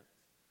make sense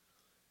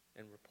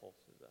and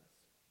repulses us.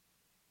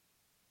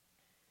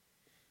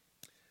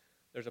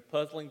 There's a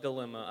puzzling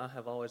dilemma. I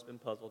have always been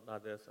puzzled by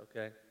this,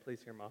 okay?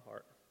 Please hear my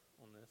heart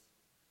on this.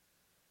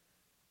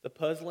 The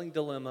puzzling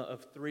dilemma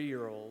of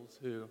 3-year-olds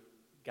who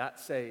got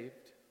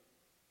saved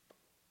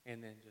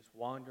and then just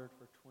wandered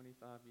for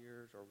 25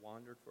 years or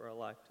wandered for a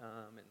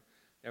lifetime, and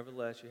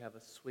nevertheless you have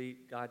a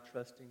sweet,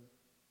 God-trusting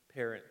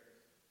parent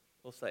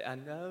who'll say, I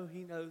know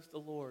he knows the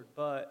Lord,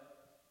 but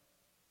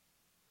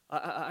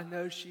I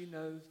know she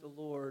knows the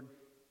Lord,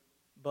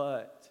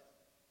 but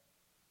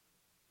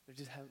they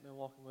just haven't been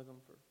walking with him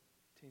for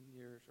 10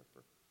 years or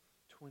for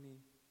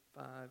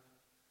 25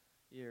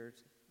 years.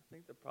 I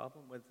think the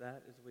problem with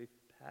that is we've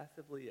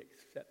passively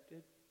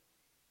accepted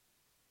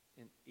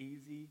an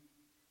easy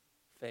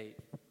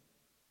faith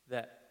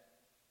that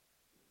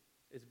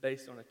is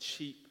based on a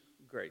cheap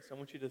grace. I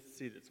want you to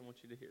see this. I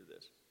want you to hear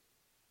this.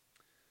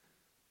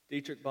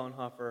 Dietrich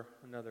Bonhoeffer,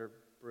 another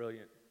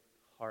brilliant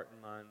heart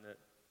and mind that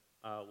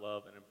I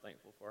love and am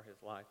thankful for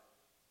his life,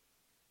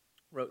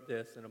 wrote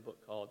this in a book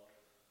called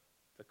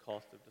The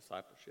Cost of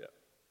Discipleship.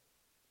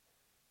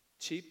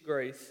 Cheap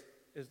grace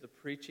is the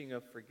preaching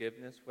of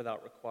forgiveness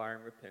without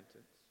requiring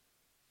repentance,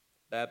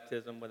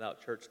 baptism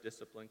without church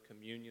discipline,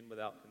 communion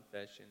without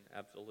confession,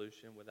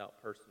 absolution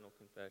without personal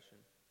confession.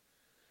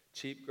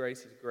 Cheap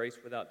grace is grace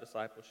without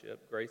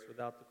discipleship, grace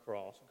without the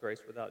cross,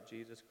 grace without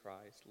Jesus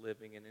Christ,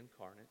 living and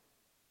incarnate.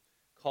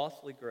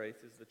 Costly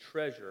grace is the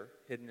treasure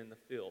hidden in the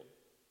field.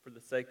 For the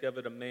sake of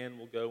it, a man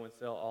will go and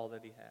sell all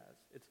that he has.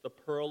 It's the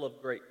pearl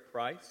of great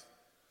price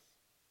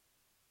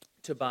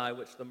to buy,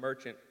 which the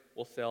merchant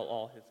will sell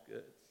all his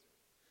goods.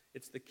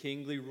 It's the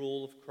kingly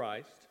rule of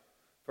Christ,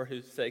 for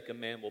whose sake a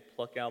man will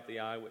pluck out the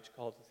eye which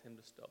causes him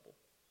to stumble.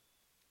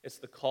 It's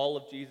the call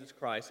of Jesus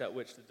Christ at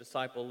which the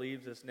disciple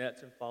leaves his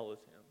nets and follows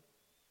him.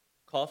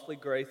 Costly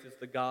grace is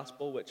the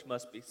gospel which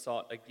must be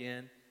sought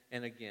again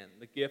and again,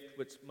 the gift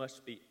which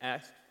must be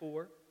asked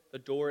for, the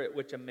door at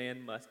which a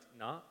man must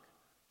knock.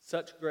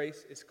 Such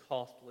grace is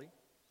costly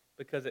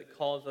because it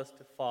calls us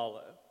to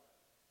follow,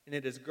 and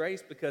it is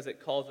grace because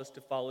it calls us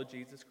to follow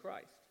Jesus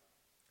Christ.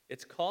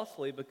 It's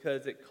costly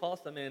because it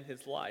costs a man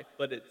his life,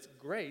 but it's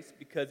grace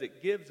because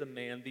it gives a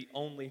man the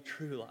only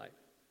true life.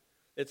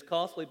 It's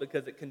costly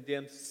because it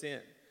condemns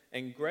sin,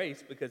 and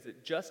grace because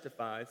it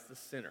justifies the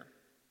sinner.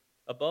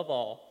 Above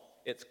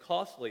all, it's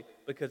costly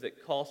because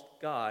it cost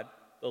God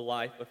the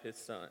life of his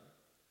Son,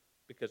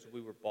 because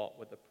we were bought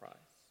with a price.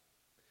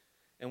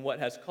 And what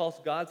has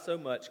cost God so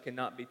much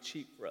cannot be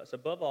cheap for us.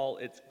 Above all,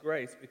 it's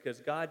grace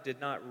because God did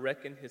not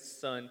reckon his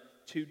Son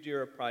too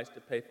dear a price to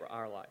pay for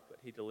our life, but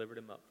he delivered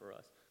him up for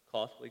us.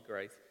 Costly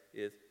grace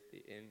is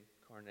the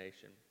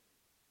incarnation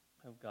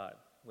of God.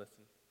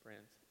 Listen,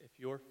 friends, if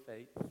your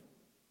faith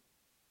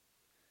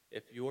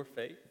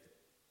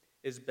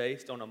is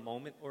based on a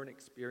moment or an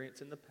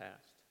experience in the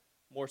past,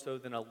 more so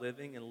than a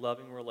living and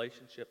loving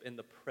relationship in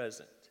the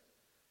present,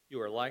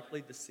 you are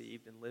likely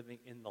deceived and living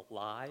in the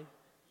lie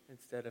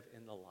instead of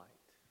in the light.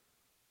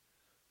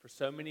 For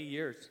so many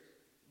years,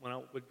 when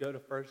I would go to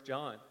 1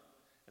 John,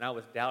 and I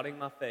was doubting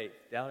my faith,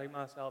 doubting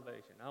my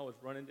salvation, I was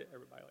running to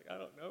everybody like, I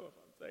don't know if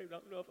I'm saved, I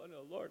don't know if I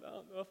know the Lord, I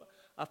don't know if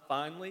I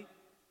finally,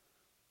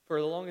 for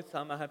the longest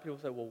time, I had people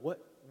say, well,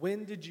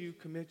 when did you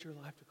commit your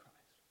life to Christ?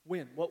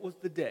 When? What was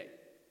the day?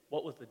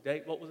 What was the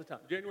date? What was the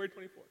time? January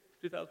 24th,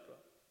 2012.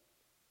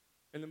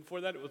 And then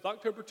before that, it was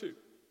October 2,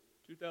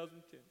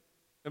 2010.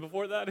 And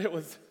before that, it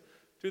was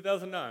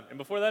 2009. And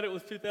before that, it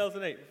was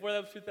 2008. Before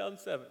that was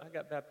 2007. I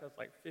got baptized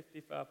like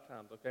 55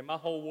 times, okay? My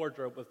whole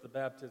wardrobe was the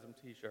baptism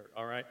t-shirt,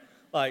 all right?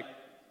 Like,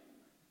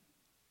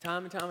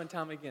 time and time and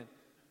time again.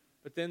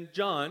 But then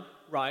John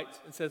writes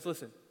and says,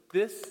 listen,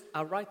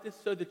 I write this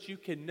so that you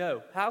can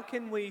know. How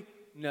can we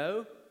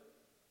know?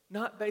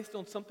 Not based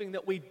on something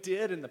that we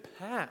did in the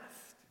past,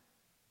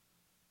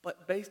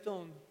 but based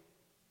on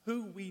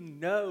who we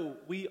know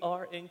we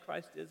are in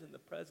Christ is in the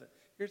present.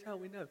 Here's how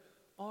we know.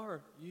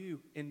 Are you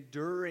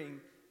enduring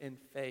in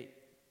faith?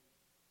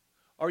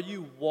 Are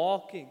you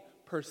walking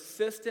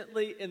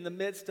persistently in the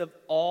midst of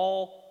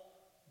all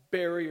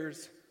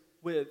barriers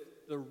with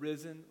the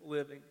risen,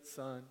 living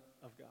Son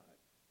of God.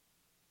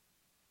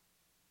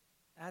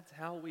 That's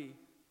how we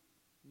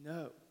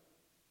know.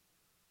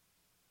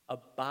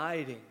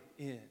 Abiding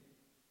in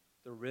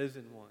the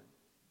risen one,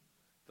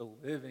 the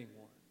living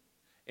one,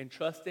 and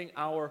trusting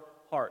our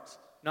hearts,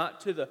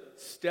 not to the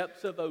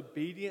steps of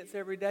obedience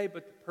every day,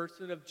 but the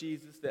person of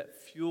Jesus that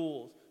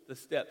fuels the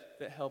steps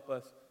that help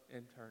us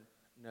in turn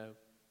know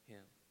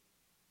him.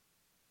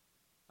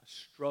 I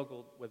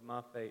struggled with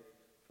my faith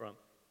from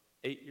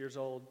 8 years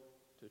old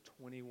to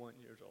 21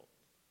 years old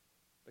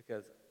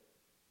because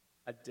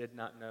I did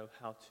not know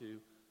how to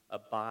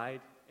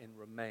abide and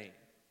remain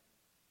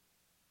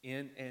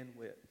in and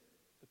with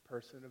the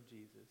person of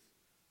Jesus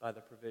by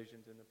the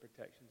provisions and the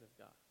protections of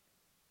God.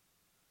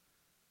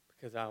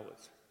 Because I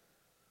was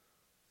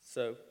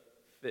so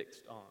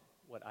fixed on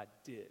what I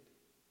did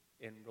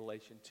in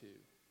relation to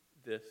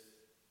this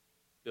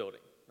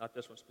building. Not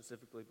this one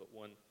specifically, but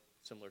one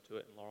similar to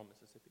it in Laurel,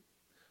 Mississippi.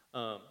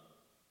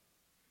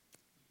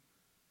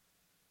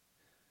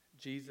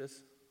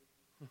 Jesus,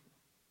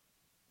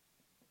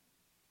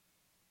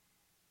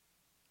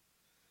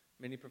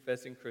 many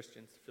professing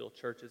Christians fill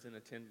churches and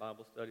attend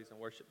Bible studies and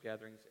worship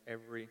gatherings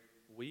every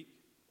week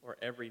or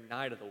every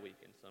night of the week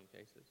in some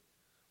cases,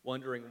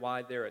 wondering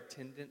why their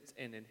attendance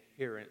and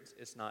adherence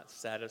is not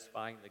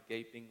satisfying the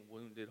gaping,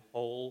 wounded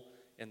hole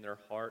in their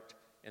heart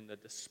and the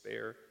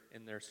despair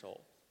in their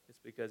soul. It's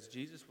because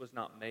Jesus was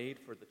not made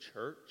for the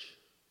church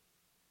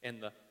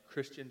and the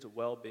Christian's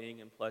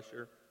well-being and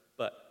pleasure,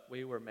 but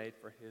we were made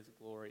for his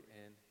glory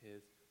and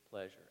his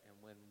pleasure. And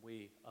when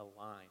we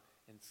align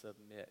and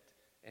submit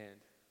and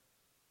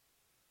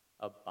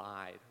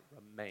abide,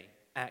 remain,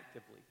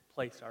 actively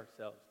place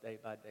ourselves day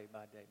by day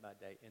by day by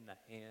day in the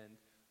hand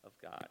of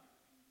God,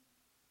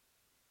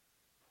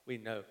 we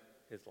know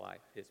his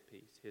life, his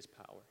peace, his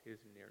power, his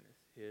nearness,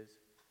 his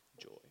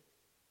joy.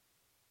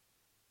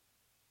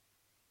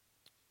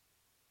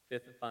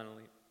 Fifth and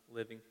finally,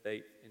 living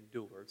faith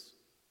endures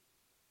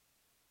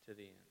to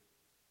the end.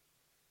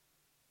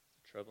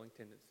 It's a troubling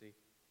tendency,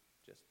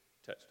 just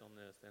touched on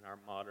this, in our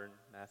modern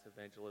mass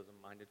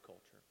evangelism-minded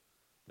culture,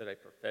 that a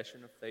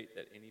profession of faith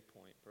at any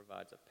point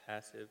provides a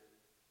passive,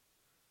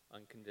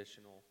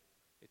 unconditional,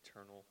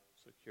 eternal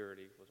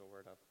security, was a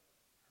word I've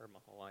heard my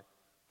whole life,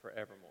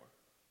 forevermore.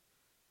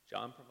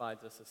 John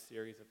provides us a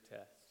series of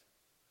tests,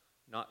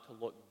 not to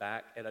look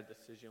back at a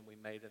decision we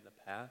made in the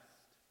past,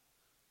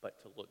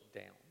 but to look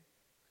down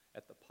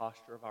at the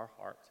posture of our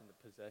hearts and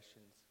the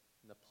possessions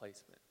and the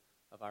placement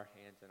of our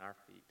hands and our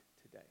feet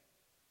today.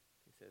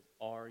 He says,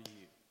 are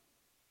you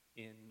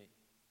in me?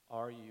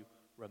 Are you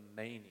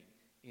remaining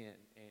in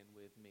and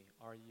with me?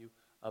 Are you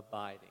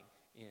abiding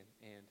in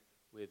and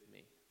with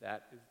me?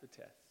 That is the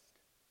test.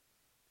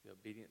 The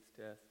obedience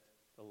test,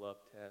 the love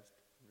test,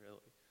 and really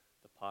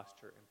the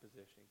posture and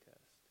positioning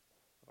test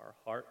of our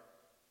heart,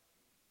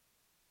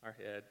 our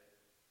head,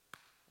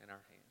 and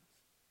our hands.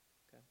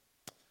 Okay?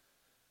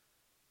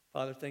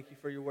 Father, thank you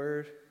for your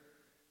word.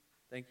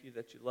 Thank you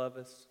that you love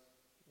us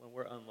when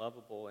we're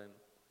unlovable, and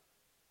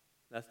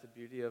that's the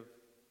beauty of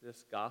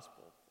this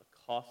gospel. The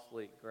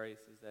costly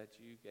grace is that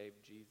you gave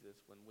Jesus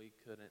when we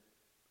couldn't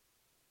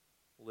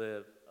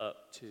live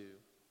up to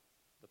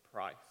the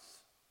price.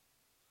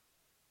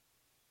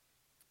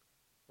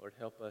 Lord,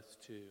 help us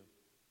to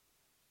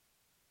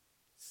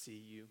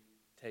see you,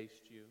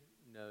 taste you,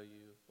 know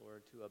you,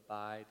 Lord, to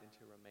abide and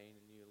to remain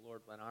in you.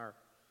 Lord, when our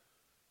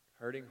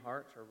hurting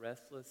hearts are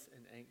restless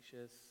and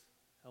anxious,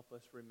 help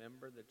us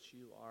remember that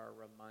you are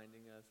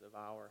reminding us of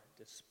our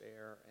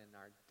despair and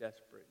our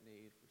desperate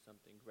need for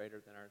something greater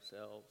than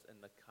ourselves and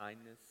the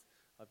kindness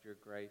of your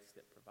grace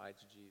that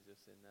provides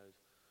Jesus in those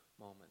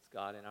moments.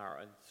 God, in our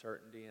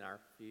uncertainty and our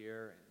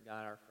fear and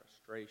God, our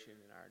frustration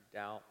and our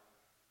doubt,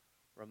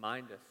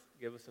 remind us,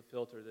 give us a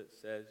filter that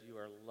says you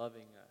are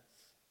loving us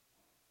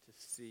to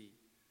see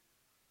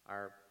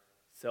our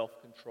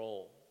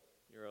self-control.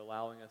 You're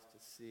allowing us to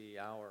see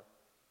our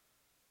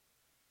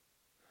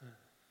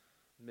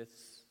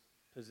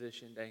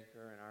mispositioned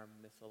anchor and our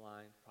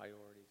misaligned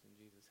priorities. And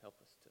Jesus, help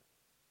us to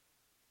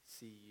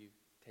see you,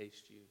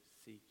 taste you,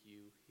 seek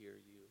you, hear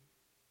you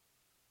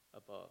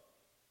above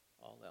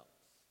all else.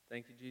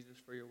 Thank you, Jesus,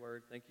 for your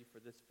word. Thank you for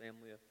this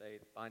family of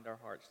faith. Bind our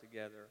hearts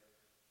together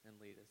and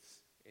lead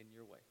us in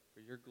your way.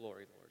 For your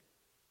glory, Lord.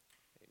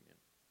 Amen.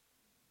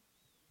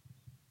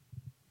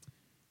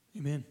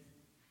 Amen.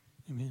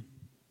 Amen.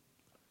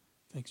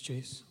 Thanks,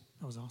 Chase.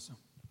 That was awesome.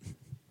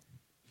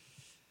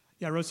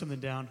 Yeah, I wrote something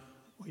down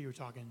while you were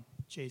talking,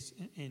 Chase,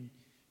 and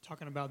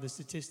talking about the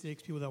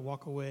statistics, people that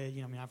walk away.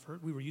 You know, I mean, I've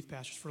heard, we were youth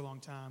pastors for a long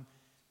time.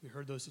 We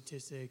heard those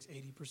statistics,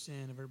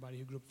 80% of everybody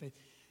who grew up in faith.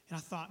 And I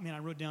thought, man, I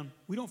wrote down,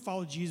 we don't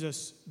follow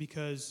Jesus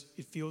because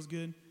it feels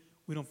good.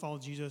 We don't follow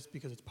Jesus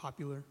because it's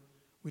popular.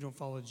 We don't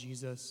follow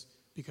Jesus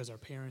because our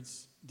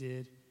parents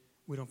did.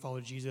 We don't follow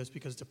Jesus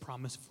because it's a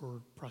promise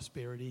for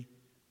prosperity.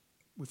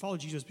 We follow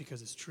Jesus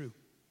because it's true.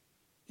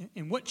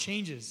 And what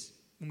changes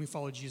when we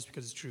follow Jesus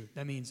because it's true?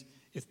 That means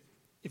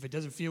if it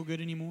doesn't feel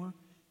good anymore,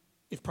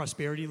 if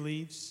prosperity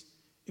leaves,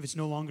 if it's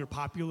no longer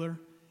popular,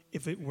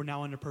 we're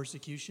now under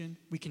persecution,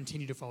 we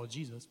continue to follow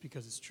Jesus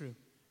because it's true.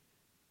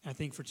 And I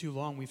think for too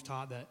long we've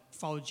taught that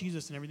follow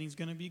Jesus and everything's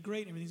going to be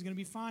great, everything's going to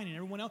be fine, and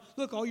everyone else,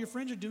 look, all your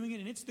friends are doing it,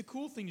 and it's the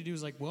cool thing to do.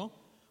 Is like, well,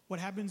 what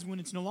happens when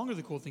it's no longer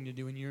the cool thing to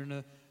do, and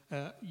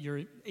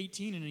you're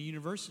 18 in a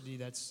university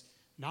that's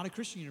not a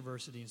Christian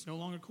university, it's no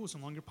longer cool, it's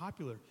no longer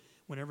popular.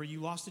 Whenever you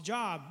lost a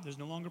job, there's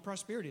no longer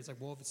prosperity. It's like,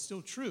 well, if it's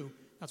still true,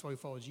 that's why we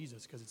follow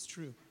Jesus, because it's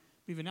true.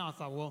 But even now, I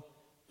thought, well,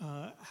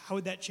 how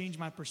would that change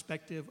my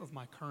perspective of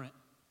my current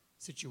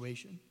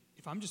situation?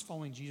 If I'm just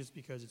following Jesus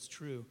because it's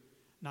true,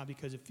 not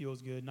because it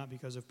feels good, not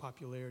because of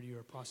popularity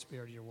or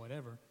prosperity or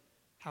whatever,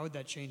 how would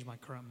that change my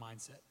current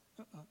mindset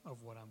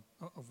of where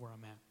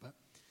I'm at? But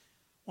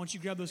once you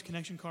grab those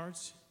connection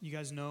cards, you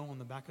guys know on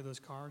the back of those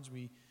cards,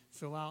 we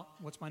fill out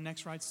what's my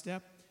next right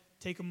step.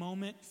 Take a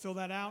moment, fill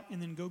that out,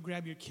 and then go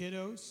grab your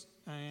kiddos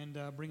and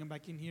bring them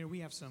back in here. We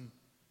have some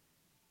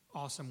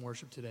awesome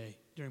worship today.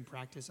 During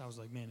practice, I was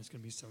like, man, it's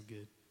going to be so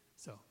good.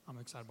 So I'm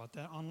excited about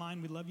that.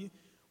 Online, we love you.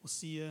 We'll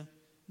see you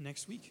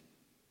next week.